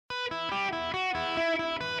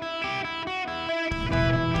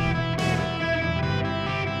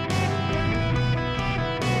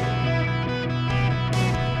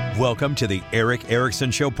Welcome to the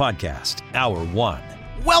Erickson Show podcast, Hour 1.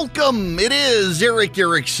 Welcome! It is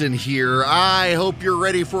Erickson here. I hope you're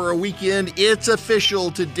ready for a weekend. It's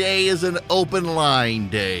official. Today is an open line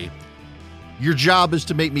day. Your job is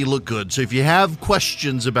to make me look good. So if you have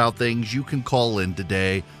questions about things, you can call in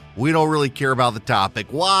today. We don't really care about the topic.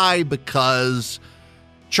 Why? Because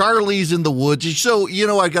Charlie's in the woods. So,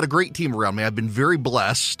 I got a great team around me. I've been very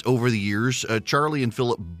blessed over the years. Charlie and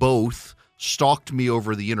Philip both stalked me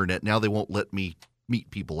over the internet. Now they won't let me meet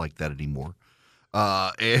people like that anymore.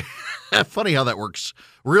 Funny how that works.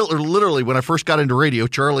 Literally, when I first got into radio,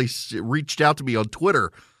 Charlie reached out to me on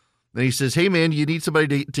Twitter, and he says, "Hey man, you need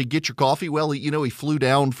somebody to get your coffee?" Well, he flew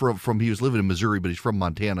down from he was living in Missouri, but he's from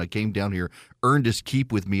Montana. Came down here, earned his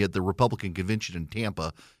keep with me at the Republican convention in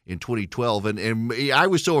Tampa in 2012, and I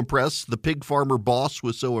was so impressed. The pig farmer boss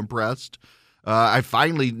was so impressed. I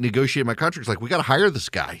finally negotiated my contract. It's like, we got to hire this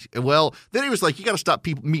guy. Well, then he was like, you got to stop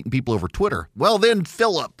meeting people over Twitter. Well, then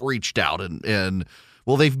Philip reached out, and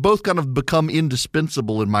they've both kind of become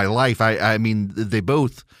indispensable in my life. I mean, they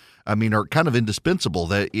both, are kind of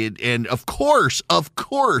indispensable. And of course,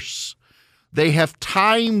 they have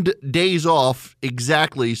timed days off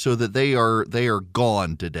exactly so that they are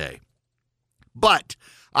gone today. But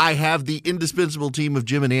I have the indispensable team of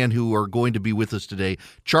Jim and Ann who are going to be with us today.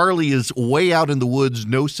 Charlie is way out in the woods,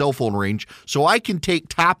 no cell phone range, so I can take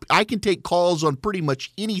calls on pretty much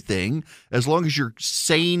anything as long as you're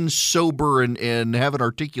sane, sober, and have an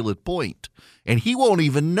articulate point. And he won't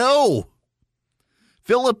even know.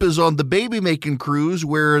 Philip is on the baby-making cruise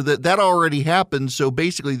where that already happened, so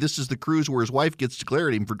basically this is the cruise where his wife gets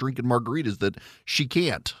declared him for drinking margaritas that she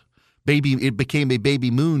can't. It became a baby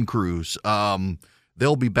moon cruise.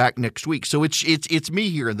 They'll be back next week. So it's me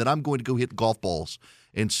here, and then I'm going to go hit golf balls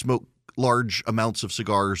and smoke large amounts of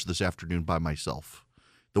cigars this afternoon by myself.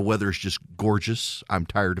 The weather is just gorgeous. I'm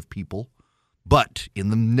tired of people. But in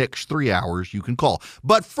the next 3 hours, you can call.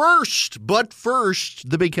 But first,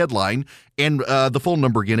 the big headline, and the phone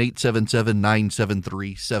number again,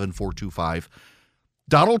 877-973-7425.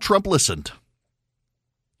 Donald Trump listened.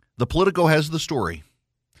 The Politico has the story.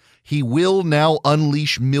 He will now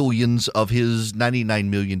unleash millions of his $99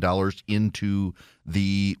 million into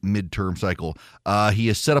the midterm cycle. He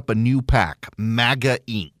has set up a new PAC, MAGA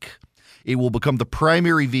Inc. It will become the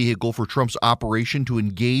primary vehicle for Trump's operation to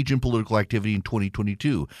engage in political activity in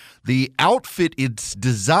 2022. The outfit is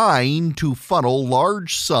designed to funnel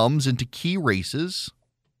large sums into key races.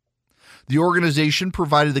 The organization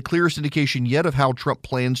provided the clearest indication yet of how Trump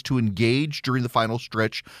plans to engage during the final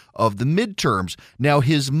stretch of the midterms. Now,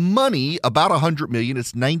 his money, about $100 million,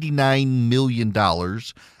 it's $99 million,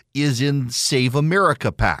 is in Save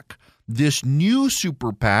America PAC. This new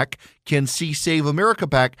super PAC can see Save America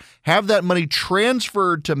PAC have that money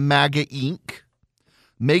transferred to MAGA Inc.,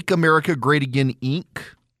 Make America Great Again Inc.,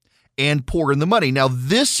 and pour in the money. Now,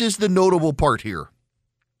 this is the notable part here.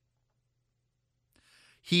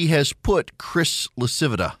 He has put Chris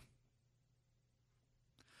LaCivita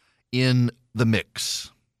in the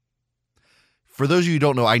mix. For those of you who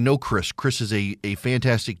don't know, I know Chris. Chris is a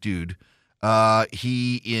fantastic dude.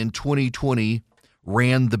 He, in 2020,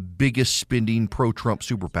 ran the biggest spending pro-Trump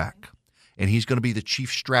super PAC, and he's going to be the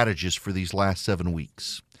chief strategist for these last 7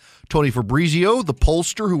 weeks. Tony Fabrizio, the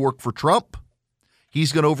pollster who worked for Trump,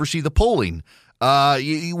 he's going to oversee the polling.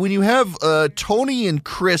 When you have Tony and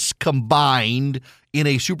Chris combined in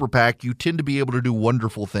a super PAC, you tend to be able to do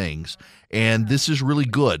wonderful things, and this is really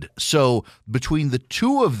good. So between the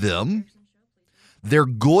two of them, they're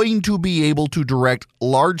going to be able to direct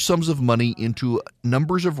large sums of money into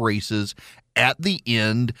numbers of races at the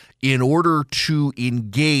end in order to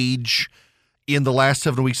engage in the last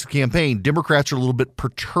 7 weeks of the campaign. Democrats are a little bit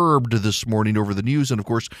perturbed this morning over the news, and of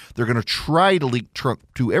course, they're going to try to link Trump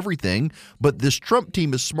to everything, but this Trump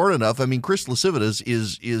team is smart enough. I mean, Chris LaCivita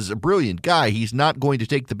is a brilliant guy. He's not going to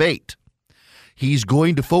take the bait. He's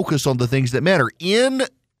going to focus on the things that matter. In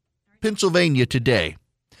Pennsylvania today,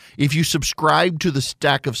 if you subscribe to the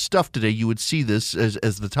Stack of Stuff today, you would see this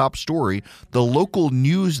as the top story. The local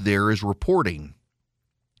news there is reporting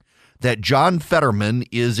that John Fetterman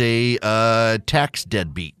is a tax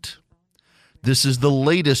deadbeat. This is the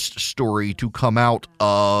latest story to come out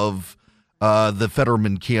of the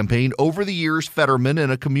Fetterman campaign. Over the years, Fetterman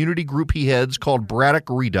and a community group he heads called Braddock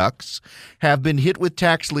Redux have been hit with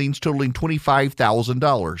tax liens totaling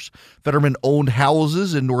 $25,000. Fetterman owned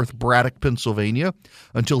houses in North Braddock, Pennsylvania,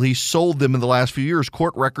 until he sold them in the last few years.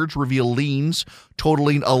 Court records reveal liens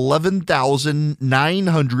totaling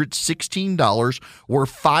 $11,916 were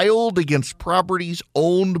filed against properties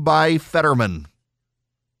owned by Fetterman.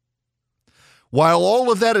 While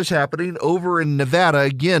all of that is happening over in Nevada,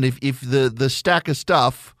 again, if the stack of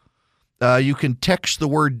stuff, you can text the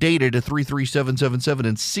word data to 33777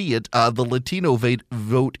 and see it. The Latino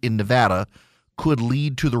vote in Nevada could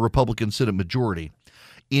lead to the Republican Senate majority.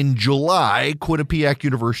 In July, Quinnipiac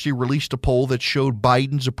University released a poll that showed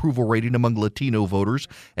Biden's approval rating among Latino voters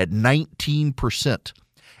at 19%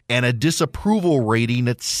 and a disapproval rating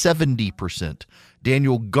at 70%.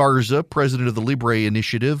 Daniel Garza, president of the Libre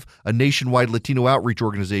Initiative, a nationwide Latino outreach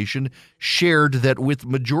organization, shared that with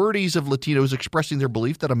majorities of Latinos expressing their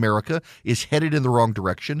belief that America is headed in the wrong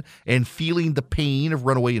direction and feeling the pain of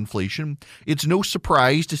runaway inflation, it's no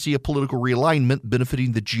surprise to see a political realignment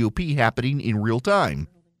benefiting the GOP happening in real time.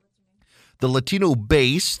 The Latino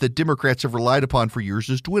base that Democrats have relied upon for years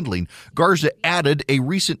is dwindling. Garza added a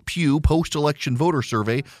recent Pew post-election voter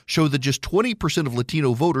survey showed that just 20% of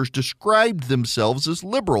Latino voters described themselves as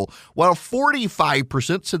liberal, while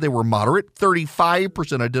 45% said they were moderate,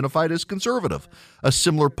 35% identified as conservative. A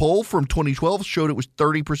similar poll from 2012 showed it was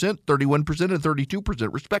 30%, 31%, and 32%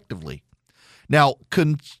 respectively. Now,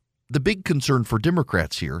 the big concern for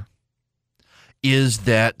Democrats here is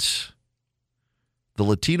that the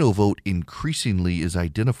Latino vote increasingly is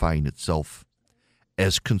identifying itself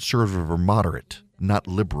as conservative or moderate, not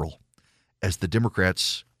liberal, as the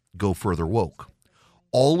Democrats go further woke.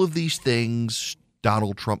 All of these things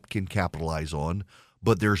Donald Trump can capitalize on,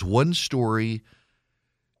 but there's one story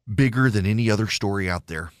bigger than any other story out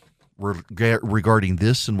there regarding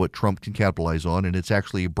this and what Trump can capitalize on, and it's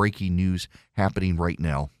actually a breaking news happening right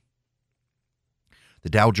now. The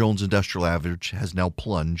Dow Jones Industrial Average has now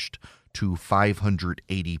plunged to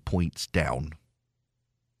 580 points down.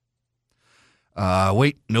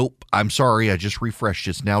 Nope, I'm sorry, I just refreshed.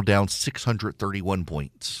 It's now down 631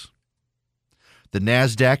 points. The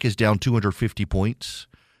NASDAQ is down 250 points.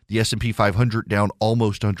 The S&P 500 down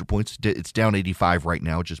almost 100 points. It's down 85 right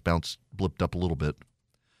now. It just blipped up a little bit.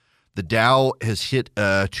 The Dow has hit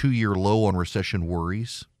a 2-year low on recession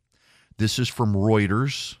worries. This is from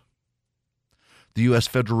Reuters. The U.S.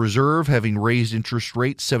 Federal Reserve, having raised interest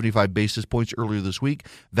rates 75 basis points earlier this week,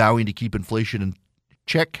 vowing to keep inflation in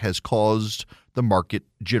check, has caused the market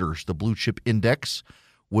jitters. The blue chip index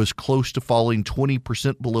was close to falling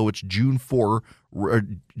 20% below its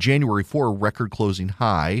January 4 record closing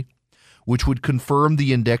high, which would confirm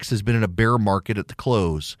the index has been in a bear market at the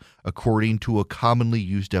close, according to a commonly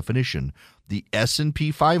used definition. The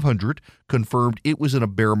S&P 500 confirmed it was in a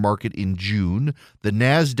bear market in June. The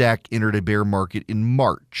NASDAQ entered a bear market in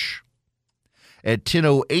March. At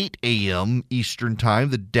 10:08 a.m. Eastern Time,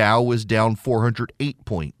 the Dow was down 408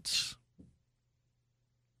 points.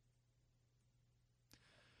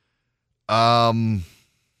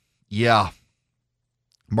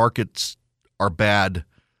 Markets are bad.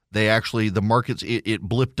 The markets, it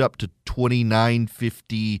blipped up to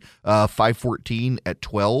 29.50, 514 at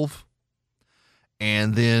 12.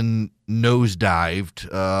 And then nosedived.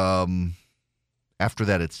 After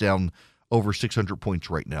that, it's down over 600 points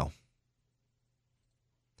right now.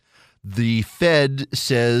 The Fed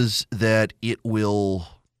says that it will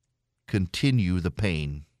continue the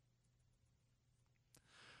pain.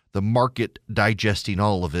 The market digesting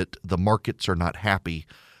all of it. The markets are not happy.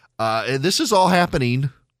 And this is all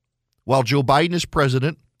happening while Joe Biden is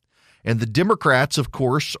president. And the Democrats, of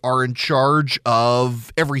course, are in charge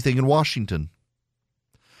of everything in Washington.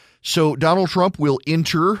 So Donald Trump will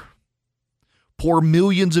pour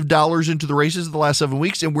millions of dollars into the races of the last 7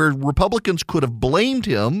 weeks, and where Republicans could have blamed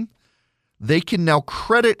him, they can now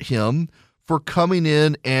credit him for coming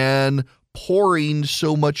in and pouring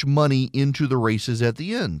so much money into the races at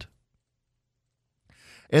the end.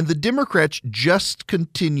 And the Democrats just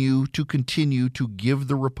continue to give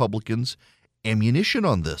the Republicans ammunition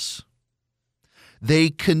on this.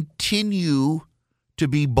 They continue to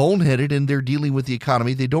be boneheaded in their dealing with the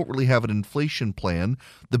economy. They don't really have an inflation plan.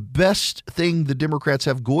 The best thing the Democrats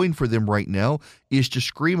have going for them right now is to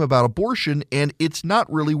scream about abortion, and it's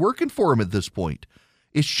not really working for them at this point.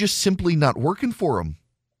 It's just simply not working for them.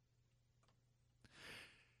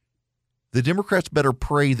 The Democrats better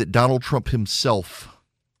pray that Donald Trump himself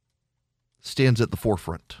stands at the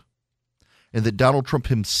forefront and that Donald Trump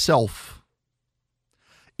himself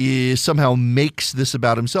somehow makes this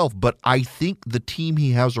about himself. But I think the team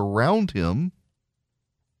he has around him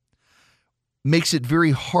makes it very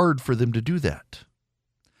hard for them to do that.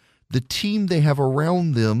 The team they have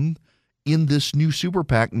around them in this new super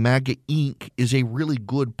PAC, MAGA Inc., is a really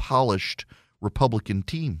good, polished Republican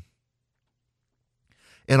team.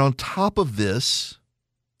 And on top of this,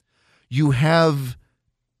 you have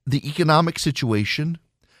the economic situation.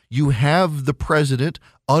 You have the president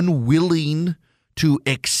unwilling to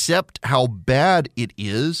accept how bad it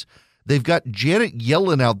is. They've got Janet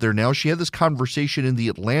Yellen out there now. She had this conversation in The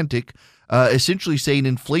Atlantic, essentially saying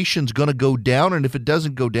inflation's going to go down, and if it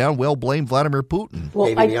doesn't go down, well, blame Vladimir Putin.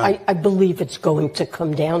 Well, I believe it's going to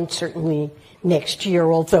come down certainly next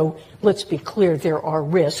year, although let's be clear, there are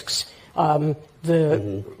risks.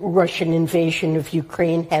 The Russian invasion of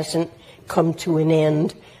Ukraine hasn't come to an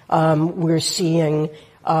end. We're seeing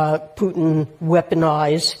Putin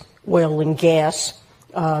weaponize oil and gas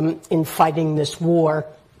in fighting this war.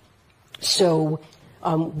 So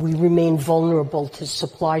we remain vulnerable to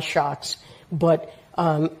supply shocks. But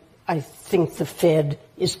I think the Fed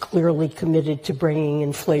is clearly committed to bringing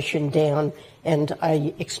inflation down, and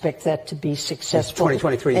I expect that to be successful.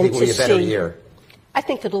 2023, you think will be a better year? I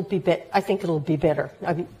think it'll be better.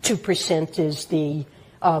 I mean, 2% is the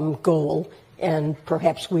goal, and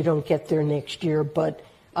perhaps we don't get there next year, but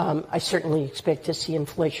I certainly expect to see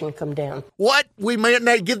inflation come down. What? We might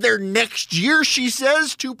not get there next year, she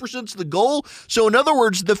says. 2% is the goal. So in other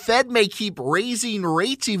words, the Fed may keep raising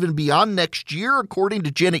rates even beyond next year, according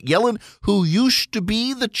to Janet Yellen, who used to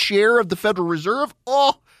be the chair of the Federal Reserve.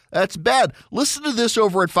 Oh, that's bad. Listen to this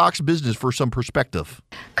over at Fox Business for some perspective.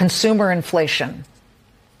 Consumer inflation.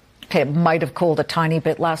 Okay, it might have cooled a tiny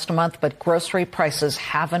bit last month, but grocery prices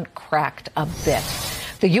haven't cracked a bit.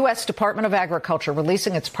 The U.S. Department of Agriculture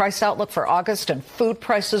releasing its price outlook for August, and food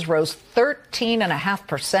prices rose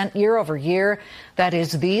 13.5% year over year. That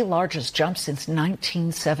is the largest jump since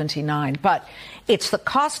 1979. But it's the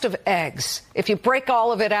cost of eggs. If you break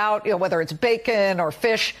all of it out, whether it's bacon or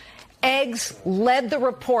fish, eggs led the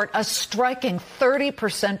report, a striking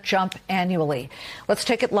 30% jump annually. Let's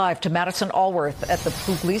take it live to Madison Allworth at the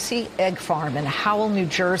Puglisi Egg Farm in Howell, New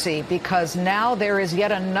Jersey, because now there is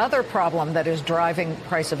yet another problem that is driving the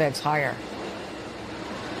price of eggs higher.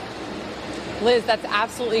 Liz, that's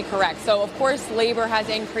absolutely correct. So, of course, labor has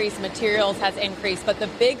increased, materials has increased, but the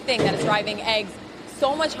big thing that is driving eggs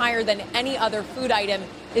so much higher than any other food item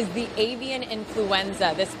is the avian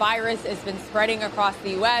influenza. This virus has been spreading across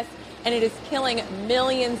the U.S., and it is killing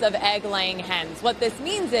millions of egg-laying hens. What this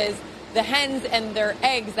means is the hens and their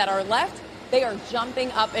eggs that are left, they are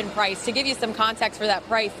jumping up in price. To give you some context for that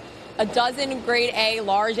price, a dozen grade A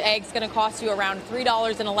large eggs going to cost you around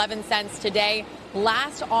 $3.11 today.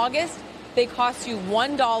 Last August, they cost you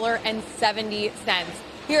 $1.70.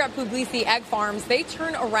 Here at Puglisi Egg Farms, they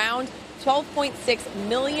turn around 12.6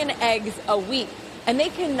 million eggs a week, and they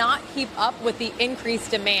cannot keep up with the increased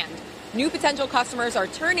demand. New potential customers are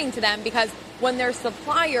turning to them because when their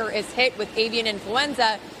supplier is hit with avian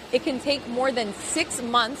influenza, it can take more than 6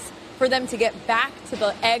 months for them to get back to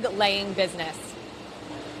the egg-laying business.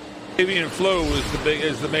 Avian flu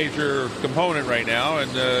is the major component right now,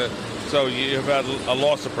 and so you've had a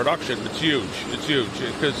loss of production. It's huge. It's huge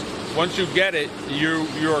because once you get it, you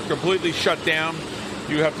are completely shut down.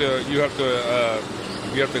 You have to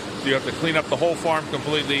clean up the whole farm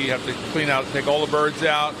completely. You have to clean out, take all the birds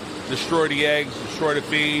out, destroy the eggs, destroy the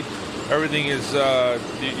feed. Everything is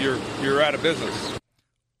you're out of business.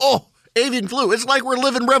 Oh, avian flu. It's like we're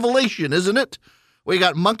living Revelation, isn't it? We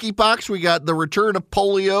got monkeypox, we got the return of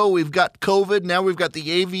polio, we've got COVID, now we've got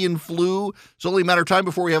the avian flu. It's only a matter of time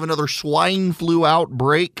before we have another swine flu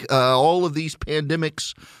outbreak. All of these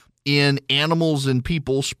pandemics in animals and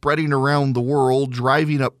people spreading around the world,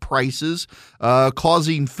 driving up prices,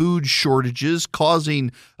 causing food shortages,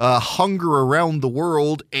 causing hunger around the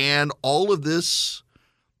world. And all of this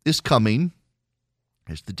is coming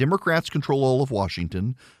as the Democrats control all of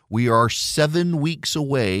Washington. We are 7 weeks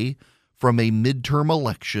away from a midterm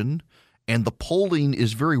election, and the polling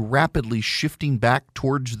is very rapidly shifting back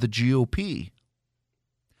towards the GOP.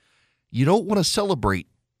 You don't want to celebrate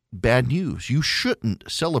bad news. You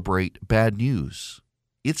shouldn't celebrate bad news.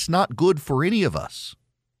 It's not good for any of us.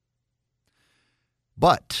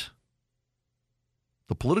 But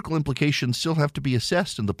the political implications still have to be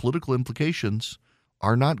assessed, and the political implications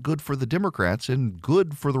are not good for the Democrats and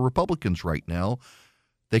good for the Republicans right now.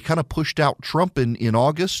 They kind of pushed out Trump in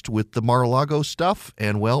August with the Mar-a-Lago stuff,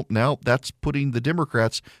 and, well, now that's putting the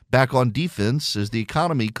Democrats back on defense as the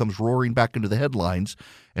economy comes roaring back into the headlines,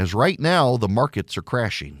 as right now the markets are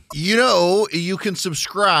crashing. You know, you can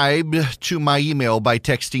subscribe to my email by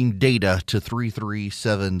texting DATA to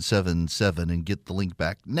 33777 and get the link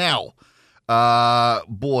back. Now,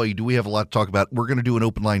 boy, do we have a lot to talk about. We're going to do an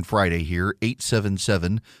open line Friday here,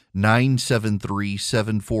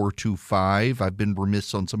 877-973-7425. I've been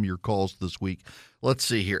remiss on some of your calls this week. Let's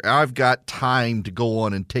see here. I've got time to go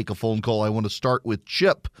on and take a phone call. I want to start with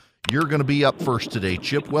Chip. You're going to be up first today.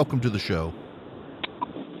 Chip, welcome to the show.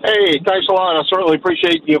 Hey, thanks a lot. I certainly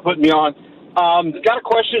appreciate you putting me on. Got a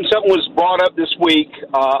question. Something was brought up this week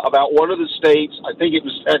about one of the states, I think it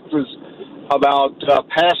was Texas, about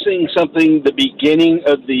passing something the beginning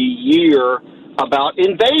of the year about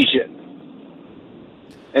invasion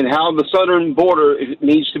and how the southern border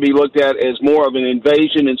needs to be looked at as more of an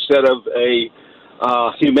invasion instead of a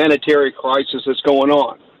humanitarian crisis that's going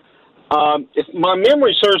on. If my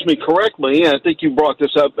memory serves me correctly, and I think you brought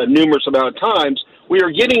this up a numerous amount of times, we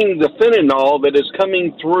are getting the fentanyl that is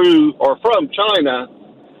coming through or from China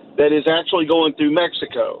that is actually going through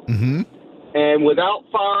Mexico. Mm-hmm. And without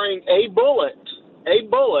firing a bullet,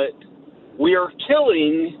 we are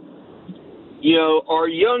killing, our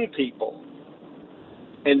young people.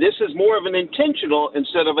 And this is more of an intentional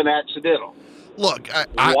instead of an accidental. Look,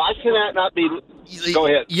 why can that not be? Go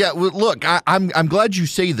ahead. Yeah, well, look, I'm glad you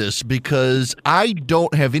say this because I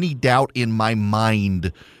don't have any doubt in my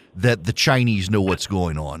mind that the Chinese know what's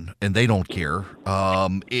going on and they don't care.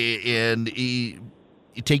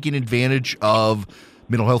 Taking advantage of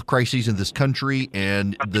mental health crises in this country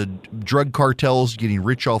and the drug cartels getting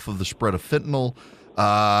rich off of the spread of fentanyl.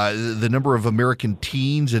 The number of American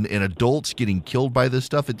teens and adults getting killed by this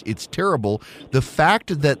stuff, it's terrible. The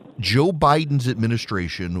fact that Joe Biden's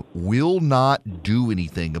administration will not do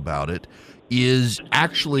anything about it is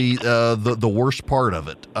actually the worst part of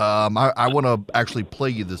it. I want to actually play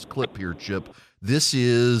you this clip here, Chip. This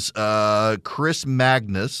is Chris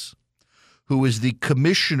Magnus, who is the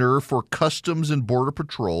Commissioner for Customs and Border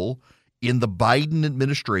Patrol in the Biden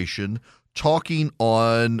administration, talking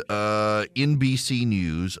on NBC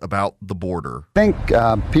News about the border. I think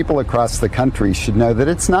people across the country should know that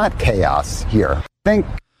it's not chaos here.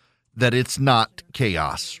 That it's not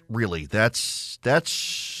chaos, really. That's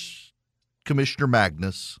Commissioner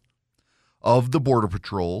Magnus of the Border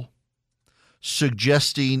Patrol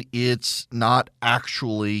suggesting it's not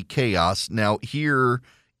actually chaos. Now, here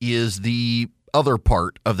is the other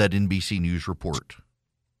part of that NBC News report.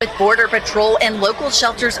 With Border Patrol and local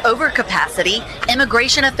shelters over capacity,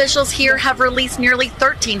 immigration officials here have released nearly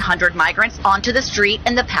 1,300 migrants onto the street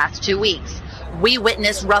in the past 2 weeks. We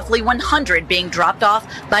witnessed roughly 100 being dropped off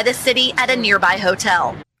by the city at a nearby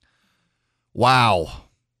hotel. Wow.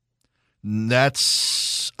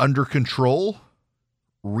 That's under control?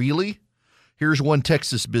 Really? Here's one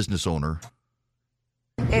Texas business owner.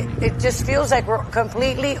 It just feels like we're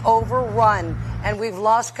completely overrun and we've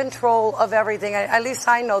lost control of everything. At least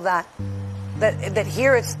I know that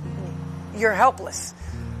here you're helpless.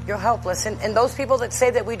 You're helpless. And those people that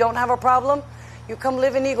say that we don't have a problem, you come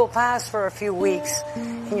live in Eagle Pass for a few weeks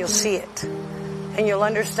and you'll see it. And you'll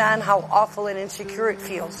understand how awful and insecure it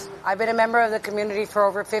feels. I've been a member of the community for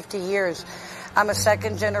over 50 years. I'm a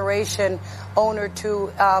second generation owner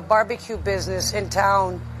to a barbecue business in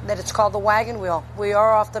town that it's called the Wagon Wheel. We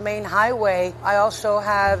are off the main highway. I also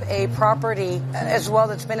have a property as well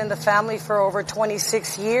that's been in the family for over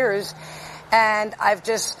 26 years. And I've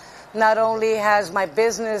just, not only has my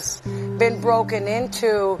business been broken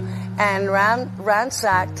into and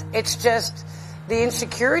ransacked, it's just the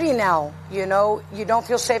insecurity now. You don't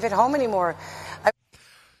feel safe at home anymore.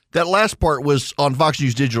 That last part was on Fox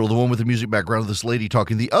News Digital, the one with the music background of this lady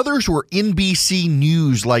talking. The others were NBC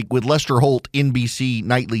News, like with Lester Holt, NBC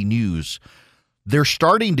Nightly News. They're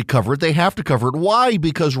starting to cover it. They have to cover it. Why?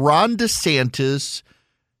 Because Ron DeSantis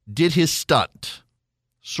did his stunt,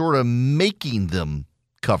 sort of making them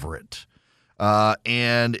cover it.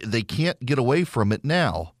 And they can't get away from it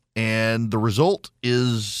now. And the result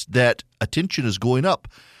is that attention is going up.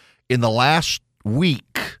 In the last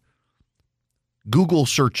week, Google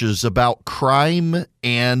searches about crime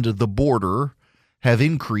and the border have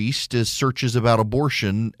increased as searches about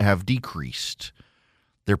abortion have decreased.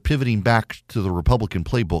 They're pivoting back to the Republican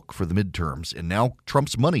playbook for the midterms, and now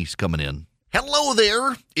Trump's money's coming in. Hello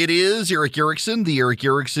there. It is Erick Erickson, the Erick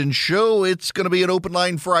Erickson Show. It's going to be an open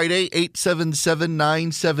line Friday,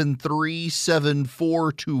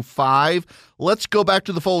 877-973-7425. Let's go back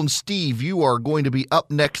to the phone. Steve, you are going to be up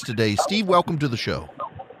next today. Steve, welcome to the show.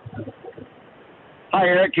 Hi,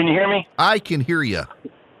 Eric. Can you hear me? I can hear you.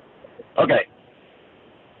 Okay.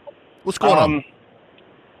 What's going on?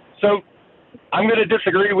 So I'm going to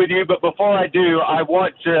disagree with you, but before I do, I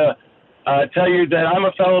want to tell you that I'm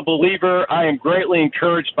a fellow believer. I am greatly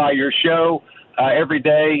encouraged by your show every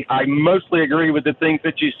day. I mostly agree with the things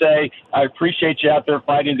that you say. I appreciate you out there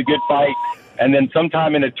fighting the good fight. And then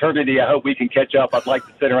sometime in eternity, I hope we can catch up. I'd like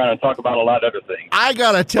to sit around and talk about a lot of other things. I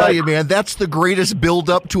got to tell you, man, that's the greatest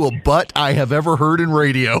build-up to a butt I have ever heard in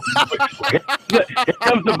radio. Here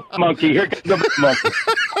comes the monkey. Here comes the monkey.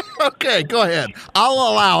 Okay, go ahead. I'll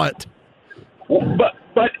allow it. But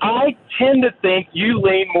But I tend to think you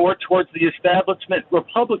lean more towards the establishment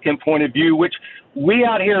Republican point of view, which we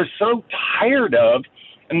out here are so tired of,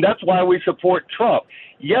 and that's why we support Trump.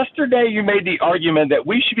 Yesterday, you made the argument that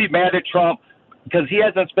we should be mad at Trump because he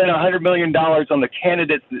hasn't spent $100 million on the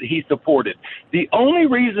candidates that he supported. The only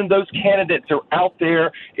reason those candidates are out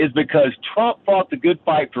there is because Trump fought the good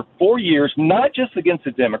fight for 4 years, not just against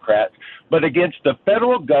the Democrats, but against the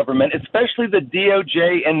federal government, especially the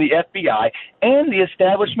DOJ and the FBI, and the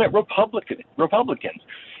establishment Republicans.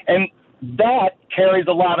 And that carries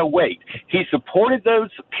a lot of weight. He supported those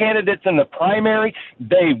candidates in the primary.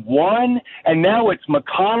 They won, and now it's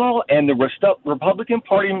McConnell and the Republican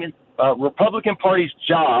Party's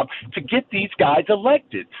job to get these guys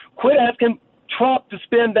elected. Quit asking Trump to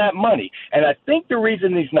spend that money. And I think the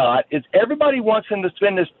reason he's not is everybody wants him to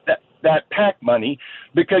spend that PAC money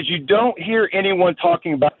because you don't hear anyone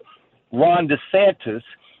talking about Ron DeSantis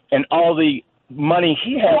and all the money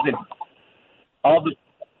he has in all the.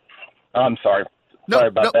 I'm sorry. Sorry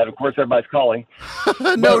about that. Of course, everybody's calling.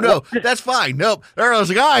 No, that's fine. Nope. I was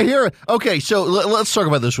like, I hear it. Okay, so let's talk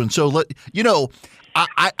about this one. So,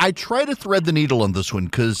 I try to thread the needle on this one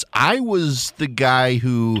because I was the guy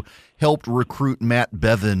who helped recruit Matt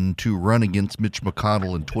Bevin to run against Mitch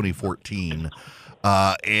McConnell in 2014.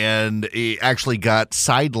 And he actually got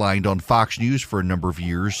sidelined on Fox News for a number of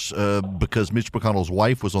years because Mitch McConnell's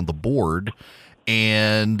wife was on the board.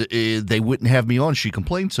 And they wouldn't have me on. She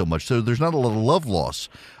complained so much. So there's not a lot of love loss.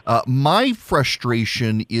 My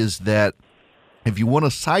frustration is that if you want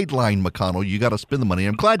to sideline McConnell, you got to spend the money.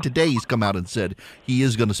 I'm glad today he's come out and said he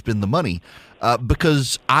is going to spend the money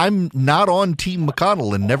because I'm not on Team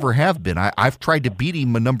McConnell and never have been. I've tried to beat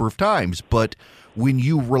him a number of times, but when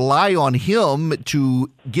you rely on him to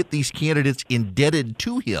get these candidates indebted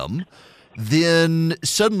to him, then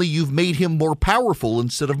suddenly you've made him more powerful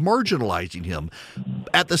instead of marginalizing him.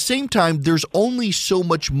 At the same time, there's only so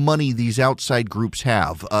much money these outside groups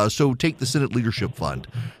have. So take the Senate Leadership Fund.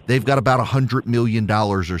 They've got about $100 million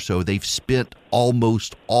or so. They've spent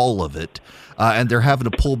almost all of it. And they're having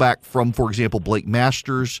to pull back from, for example, Blake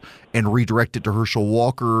Masters and redirect it to Herschel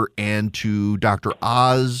Walker and to Dr.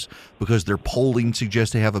 Oz because their polling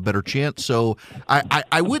suggests they have a better chance. So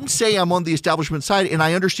I wouldn't say I'm on the establishment side, and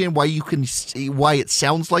I understand why you can see why it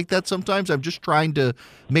sounds like that sometimes. I'm just trying to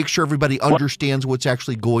make sure everybody understands what's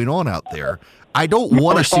actually going on out there. I don't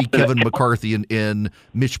want to see Kevin McCarthy and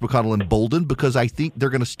Mitch McConnell emboldened because I think they're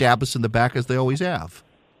going to stab us in the back as they always have.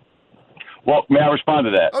 Well, may I respond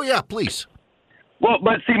to that? Oh, yeah, please. Well,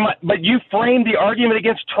 but you framed the argument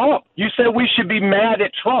against Trump. You said we should be mad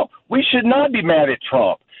at Trump. We should not be mad at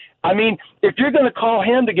Trump. I mean, if you're going to call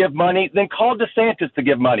him to give money, then call DeSantis to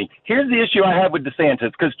give money. Here's the issue I have with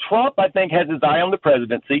DeSantis, because Trump, I think, has his eye on the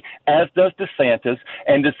presidency, as does DeSantis,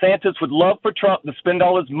 and DeSantis would love for Trump to spend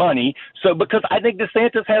all his money. So because I think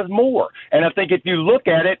DeSantis has more. And I think if you look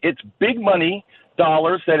at it, it's big money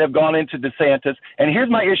dollars that have gone into DeSantis. And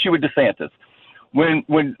here's my issue with DeSantis. When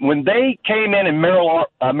they came in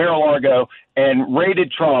Mar-a-Lago and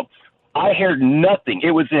raided Trump, I heard nothing.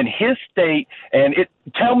 It was in his state, and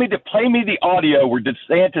play me the audio where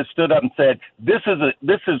DeSantis stood up and said, "This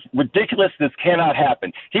is ridiculous. This cannot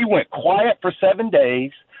happen." He went quiet for 7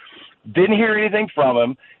 days, didn't hear anything from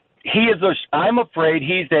him. I'm afraid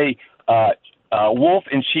he's a wolf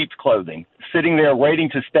in sheep's clothing, sitting there waiting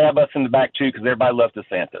to stab us in the back too, because everybody loves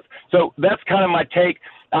DeSantis. So that's kind of my take.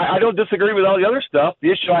 I don't disagree with all the other stuff. The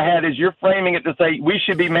issue I had is you're framing it to say we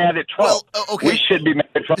should be mad at Trump. Well, okay. We should be mad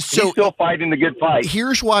at Trump. So, he's still fighting the good fight.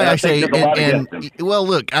 Here's why I say, well,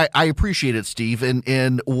 look, I appreciate it, Steve.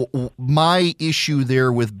 And my issue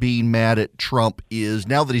there with being mad at Trump is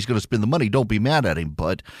now that he's going to spend the money, don't be mad at him.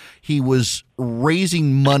 But he was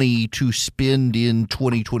raising money to spend in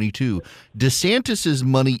 2022. DeSantis's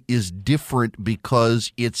money is different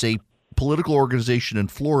because it's a political organization in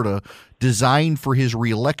Florida designed for his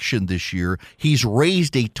reelection this year. He's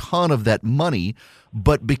raised a ton of that money,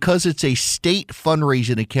 but because it's a state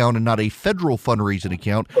fundraising account and not a federal fundraising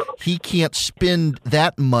account, he can't spend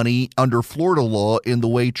that money under Florida law in the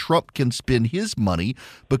way Trump can spend his money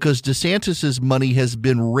because DeSantis's money has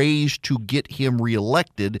been raised to get him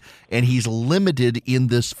reelected, and he's limited in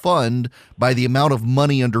this fund by the amount of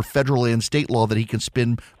money under federal and state law that he can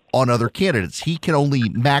spend on other candidates. He can only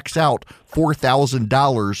max out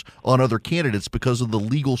 $4,000 on other candidates because of the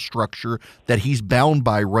legal structure that he's bound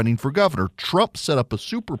by running for governor. Trump set up a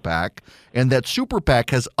super PAC, and that super PAC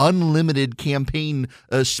has unlimited campaign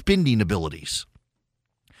spending abilities.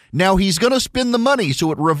 Now he's going to spend the money,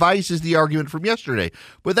 so it revises the argument from yesterday.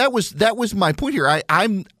 But that was my point here.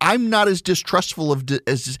 I'm not as distrustful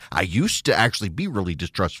as I used to actually be. Really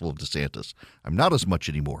distrustful of DeSantis. I'm not as much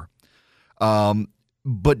anymore.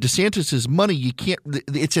 But DeSantis's money, you can't.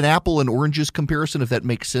 It's an apple and oranges comparison, if that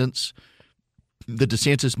makes sense. The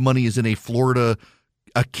DeSantis money is in a Florida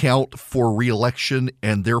account for reelection,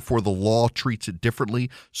 and therefore the law treats it differently.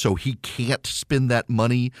 So he can't spend that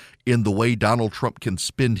money in the way Donald Trump can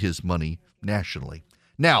spend his money nationally.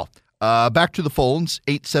 Now, back to the phones,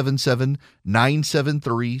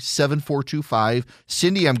 877-973-7425.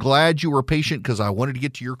 Cindy, I'm glad you were patient because I wanted to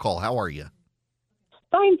get to your call. How are you?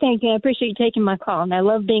 Fine, thank you. I appreciate you taking my call, and I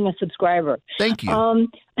love being a subscriber. Thank you. One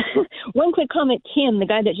quick comment, Tim, the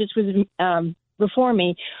guy that just was before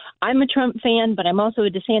me. I'm a Trump fan, but I'm also a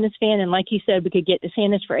DeSantis fan, and like you said, we could get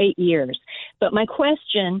DeSantis for 8 years. But my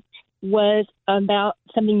question was about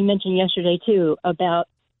something you mentioned yesterday, too, about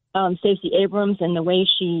Stacey Abrams and the way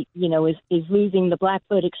she, is losing the black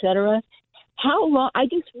vote, et cetera. How long? I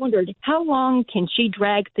just wondered, how long can she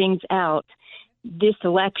drag things out this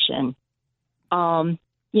election?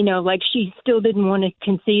 Like she still didn't want to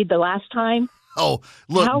concede the last time. Oh,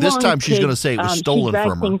 look, this time she's going to say it was stolen from her. She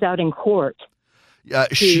dragged things out in court.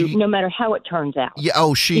 No matter how it turns out. Yeah.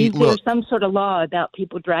 Oh, Is there some sort of law about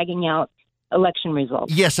people dragging out election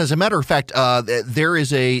results? Yes. As a matter of fact, there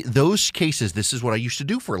is those cases. This is what I used to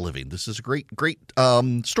do for a living. This is a great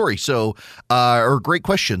story. So, or great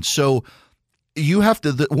question. So, you have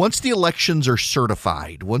to, once the elections are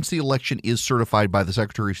certified, once the election is certified by the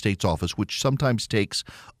Secretary of State's office, which sometimes takes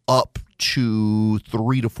up to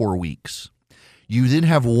 3 to 4 weeks, you then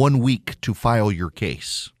have 1 week to file your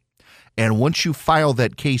case. And once you file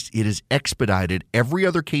that case, it is expedited. Every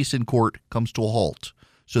other case in court comes to a halt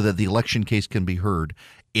so that the election case can be heard.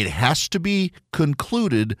 It has to be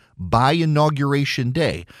concluded by Inauguration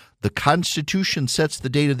Day. The Constitution sets the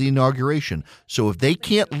date of the inauguration. So if they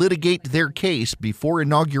can't litigate their case before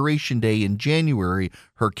Inauguration Day in January,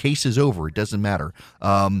 her case is over. It doesn't matter.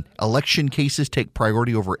 Election cases take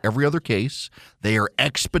priority over every other case. They are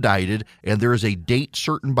expedited, and there is a date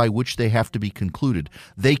certain by which they have to be concluded.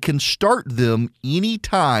 They can start them any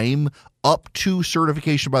time up to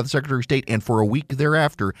certification by the Secretary of State and for a week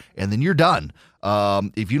thereafter, and then you're done.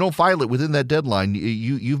 If you don't file it within that deadline,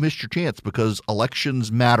 you've missed your chance, because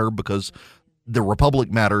elections matter, because the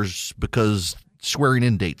republic matters, because swearing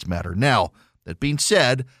in dates matter. Now, that being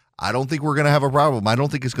said, I don't think we're going to have a problem. I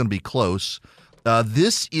don't think it's going to be close.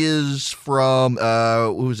 This is from,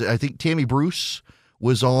 I think Tammy Bruce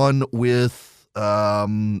was on with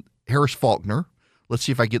Harris Faulkner. Let's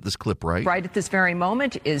see if I get this clip right. Right at this very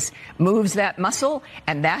moment moves that muscle,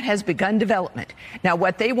 and that has begun development. Now,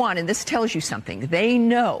 what they want, and this tells you something, they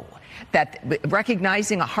know that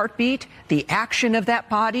recognizing a heartbeat, the action of that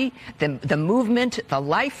body, the movement, the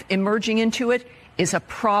life emerging into it is a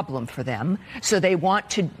problem for them. So they want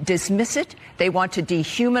to dismiss it. They want to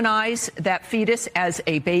dehumanize that fetus as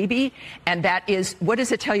a baby. And that is, what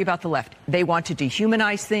does it tell you about the left? They want to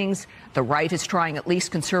dehumanize things. The right is trying, at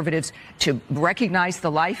least conservatives, to recognize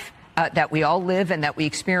the life that we all live and that we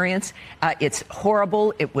experience. It's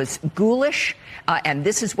horrible. It was ghoulish. And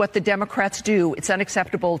this is what the Democrats do. It's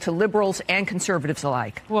unacceptable to liberals and conservatives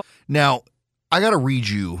alike. Now, I got to read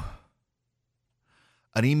you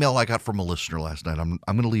an email I got from a listener last night. I'm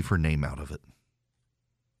going to leave her name out of it.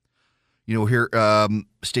 Here,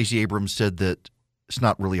 Stacey Abrams said that it's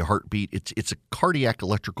not really a heartbeat. It's a cardiac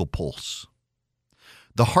electrical pulse.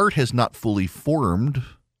 The heart has not fully formed,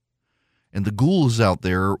 and the ghouls out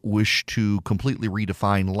there wish to completely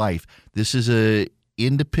redefine life. This is a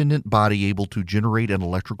independent body able to generate an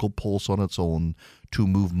electrical pulse on its own to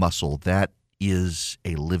move muscle. That is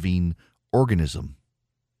a living organism.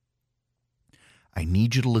 I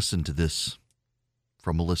need you to listen to this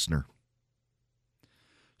from a listener.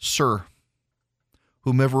 Sir,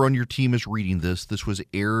 whomever on your team is reading this was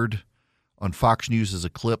aired on Fox News as a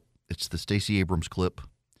clip. It's the Stacey Abrams clip.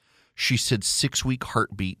 She said 6-week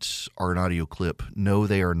heartbeats are an audio clip. No,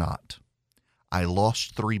 they are not. I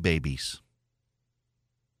lost 3 babies.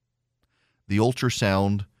 The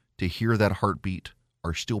ultrasound to hear that heartbeat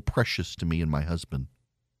are still precious to me and my husband.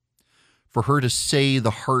 For her to say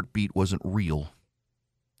the heartbeat wasn't real,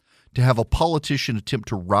 to have a politician attempt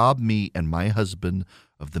to rob me and my husband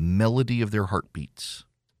of the melody of their heartbeats,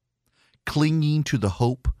 clinging to the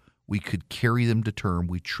hope we could carry them to term,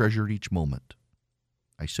 we treasured each moment.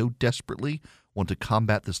 I so desperately want to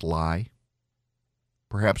combat this lie.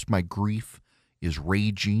 Perhaps my grief is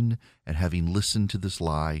raging at having listened to this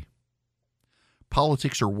lie.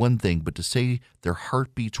 Politics are one thing, but to say their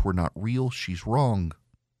heartbeats were not real, she's wrong.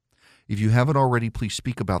 If you haven't already, please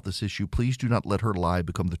speak about this issue. Please do not let her lie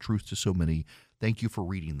become the truth to so many. Thank you for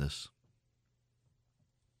reading this.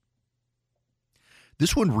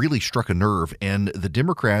 This one really struck a nerve, and the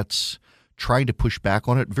Democrats trying to push back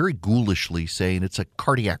on it very ghoulishly, saying it's a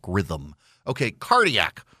cardiac rhythm. Okay,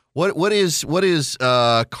 cardiac. What is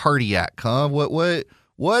cardiac? Huh?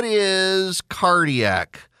 What is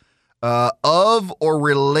cardiac? Of or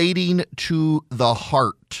relating to the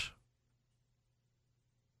heart.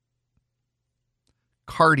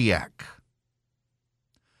 Cardiac.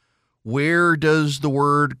 Where does the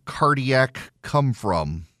word cardiac come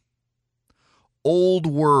from? Old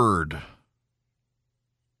word.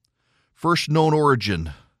 First known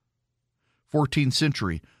origin, 14th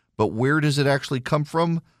century. But where does it actually come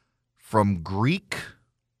from? From Greek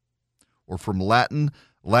or from Latin?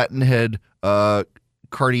 Latin had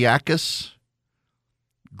cardiacus.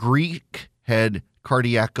 Greek had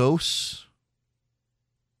cardiakos.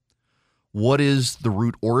 What is the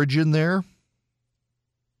root origin there?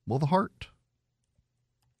 Well, the heart.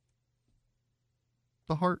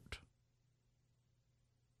 The heart.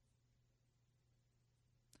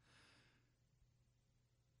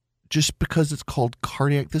 Just because it's called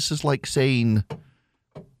cardiac, this is like saying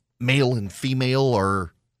male and female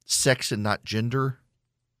or sex and not gender.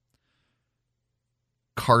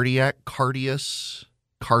 Cardiac, cardius,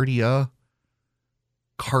 cardia,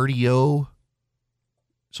 cardio.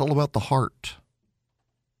 It's all about the heart.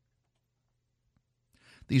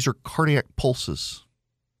 These are cardiac pulses.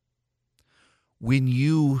 When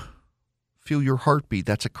you feel your heartbeat,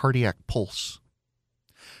 that's a cardiac pulse.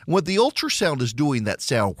 And what the ultrasound is doing, that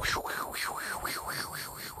sound,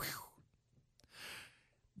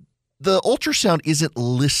 the ultrasound isn't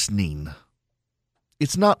listening.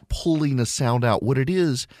 It's not pulling a sound out. What it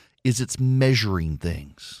is it's measuring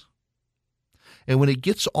things. And when it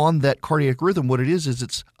gets on that cardiac rhythm, what it is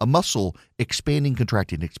it's a muscle expanding,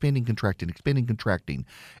 contracting, expanding, contracting, expanding, contracting.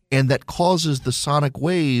 And that causes the sonic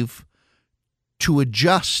wave to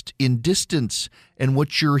adjust in distance. And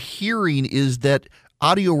what you're hearing is that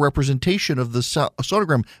audio representation of the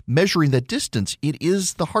sonogram measuring that distance. It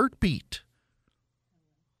is the heartbeat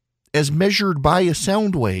as measured by a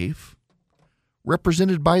sound wave,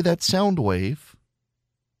 represented by that sound wave.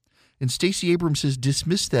 And Stacey Abrams has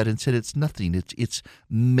dismissed that and said it's nothing. It's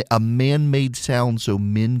a man-made sound so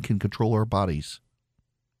men can control our bodies.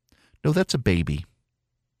 No, that's a baby.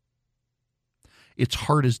 Its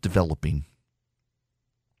heart is developing.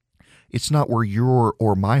 It's not where your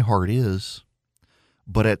or my heart is.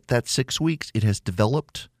 But at that 6 weeks, it has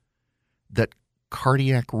developed that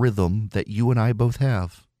cardiac rhythm that you and I both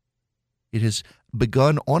have. It has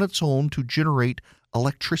begun on its own to generate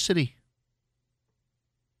electricity,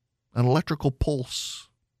 an electrical pulse.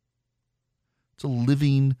 It's a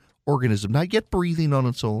living organism, not yet breathing on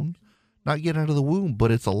its own, not yet out of the womb, but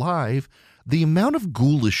it's alive. The amount of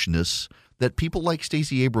ghoulishness that people like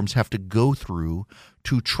Stacey Abrams have to go through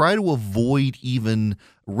to try to avoid even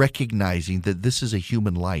recognizing that this is a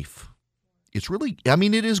human life. It's really,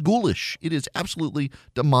 it is ghoulish. It is absolutely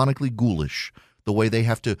demonically ghoulish, the way they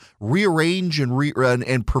have to rearrange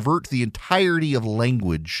and pervert the entirety of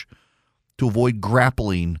language to avoid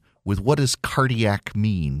grappling with what does cardiac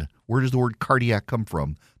mean? Where does the word cardiac come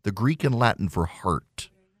from? The Greek and Latin for heart,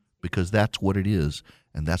 because that's what it is,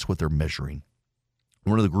 and that's what they're measuring.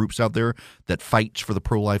 One of the groups out there that fights for the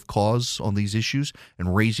pro-life cause on these issues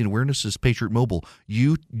and raising awareness is Patriot Mobile.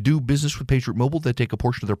 You do business with Patriot Mobile. They take a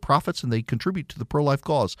portion of their profits and they contribute to the pro-life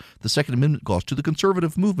cause, the Second Amendment cause, to the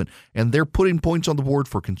conservative movement. And they're putting points on the board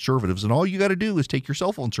for conservatives. And all you got to do is take your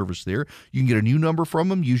cell phone service there. You can get a new number from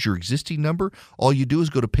them. Use your existing number. All you do is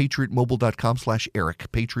go to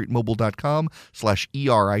patriotmobile.com/Erick,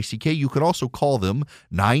 patriotmobile.com/ERICK. You can also call them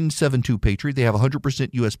 972-PATRIOT. They have 100%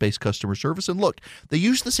 U.S.-based customer service. And look, they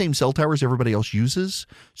use the same cell towers everybody else uses,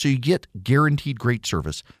 so you get guaranteed great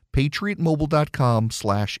service.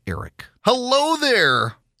 PatriotMobile.com/Erick. Hello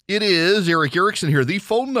there. It is Erick Erickson here. The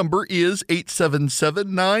phone number is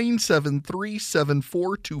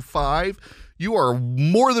 877-973-7425. You are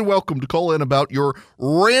more than welcome to call in about your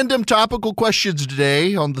random topical questions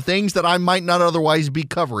today on the things that I might not otherwise be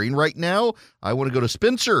covering. Right now, I want to go to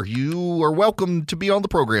Spencer. You are welcome to be on the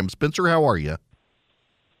program. Spencer, how are you?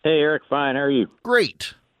 Hey, Eric, fine. How are you?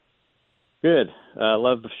 Great. Good.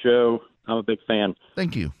 Love the show. I'm a big fan.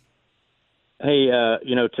 Thank you. Hey,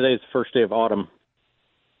 today's the first day of autumn,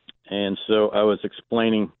 and so I was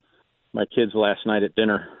explaining my kids last night at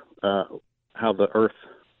dinner how the Earth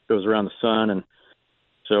goes around the sun, and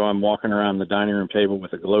so I'm walking around the dining room table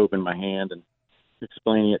with a globe in my hand and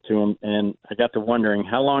explaining it to them, and I got to wondering,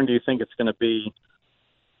 how long do you think it's going to be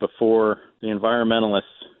before the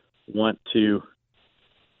environmentalists want to,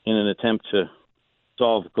 in an attempt to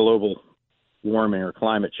solve global warming or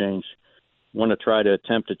climate change, want to try to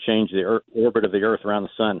attempt to change the orbit of the Earth around the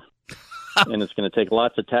sun. And it's going to take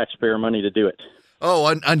lots of taxpayer money to do it.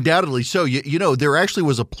 Oh, undoubtedly so. You know, there actually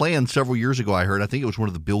was a plan several years ago, I heard. I think it was one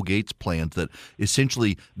of the Bill Gates plans that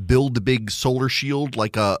essentially build the big solar shield,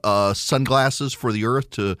 like sunglasses for the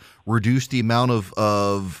Earth to reduce the amount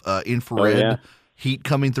of infrared heat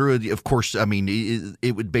coming through. Of course, I mean,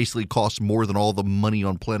 it would basically cost more than all the money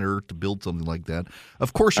on planet Earth to build something like that.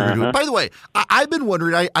 Of course you're going to do it. By the way, I've been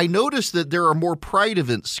wondering, I noticed that there are more Pride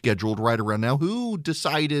events scheduled right around now. Who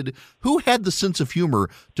had the sense of humor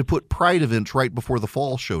to put Pride events right before the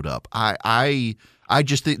fall showed up? I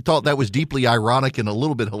just thought that was deeply ironic and a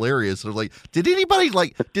little bit hilarious. I was like, did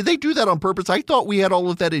they do that on purpose? I thought we had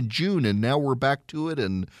all of that in June, and now we're back to it.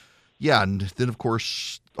 And yeah, and then, of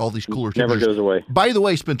course, all these cooler never temperatures. Goes away. By the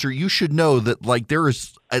way, Spencer, you should know that there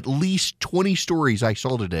is at least 20 stories I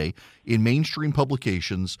saw today in mainstream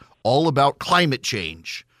publications all about climate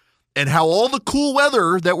change and how all the cool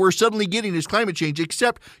weather that we're suddenly getting is climate change,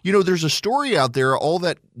 except, there's a story out there, all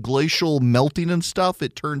that glacial melting and stuff.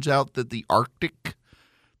 It turns out that the Arctic,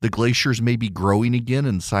 the glaciers may be growing again,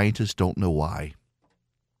 and scientists don't know why.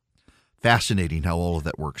 Fascinating how all of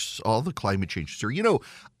that works, all the climate change. Sir,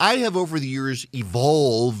 I have over the years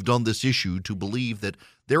evolved on this issue to believe that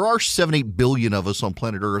there are 7-8 billion of us on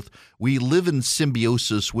planet Earth. We live in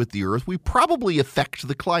symbiosis with the Earth. We probably affect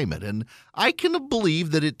the climate. And I can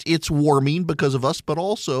believe that it's warming because of us, but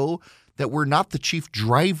also that we're not the chief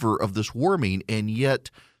driver of this warming. And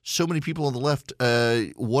yet so many people on the left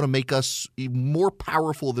want to make us more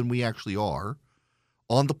powerful than we actually are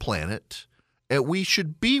on the planet. We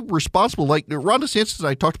should be responsible. Like Ron DeSantis and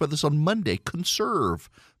I talked about this on Monday. Conserve.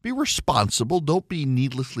 Be responsible. Don't be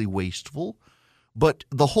needlessly wasteful. But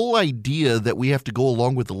the whole idea that we have to go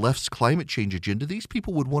along with the left's climate change agenda, these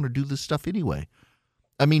people would want to do this stuff anyway.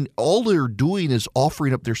 I mean, all they're doing is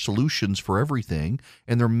offering up their solutions for everything,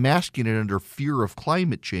 and they're masking it under fear of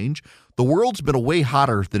climate change. The world's been way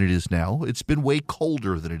hotter than it is now. It's been way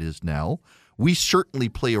colder than it is now. We certainly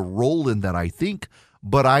play a role in that, I think.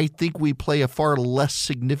 But I think we play a far less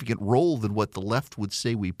significant role than what the left would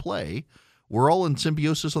say we play. We're all in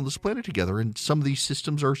symbiosis on this planet together, and some of these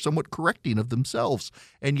systems are somewhat correcting of themselves.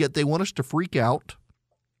 And yet they want us to freak out.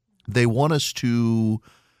 They want us to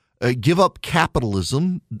give up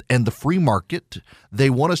capitalism and the free market. They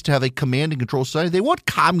want us to have a command and control society. They want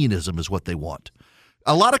communism is what they want.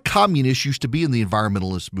 A lot of communists used to be in the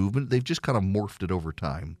environmentalist movement. They've just kind of morphed it over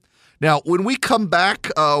time. Now, when we come back,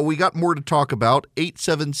 we got more to talk about.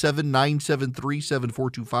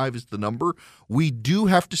 877-973-7425 is the number. We do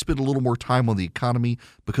have to spend a little more time on the economy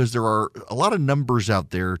because there are a lot of numbers out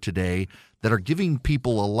there today that are giving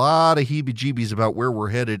people a lot of heebie-jeebies about where we're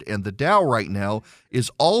headed. And the Dow right now is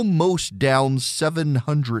almost down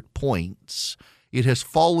 700 points. It has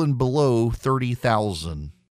fallen below 30,000.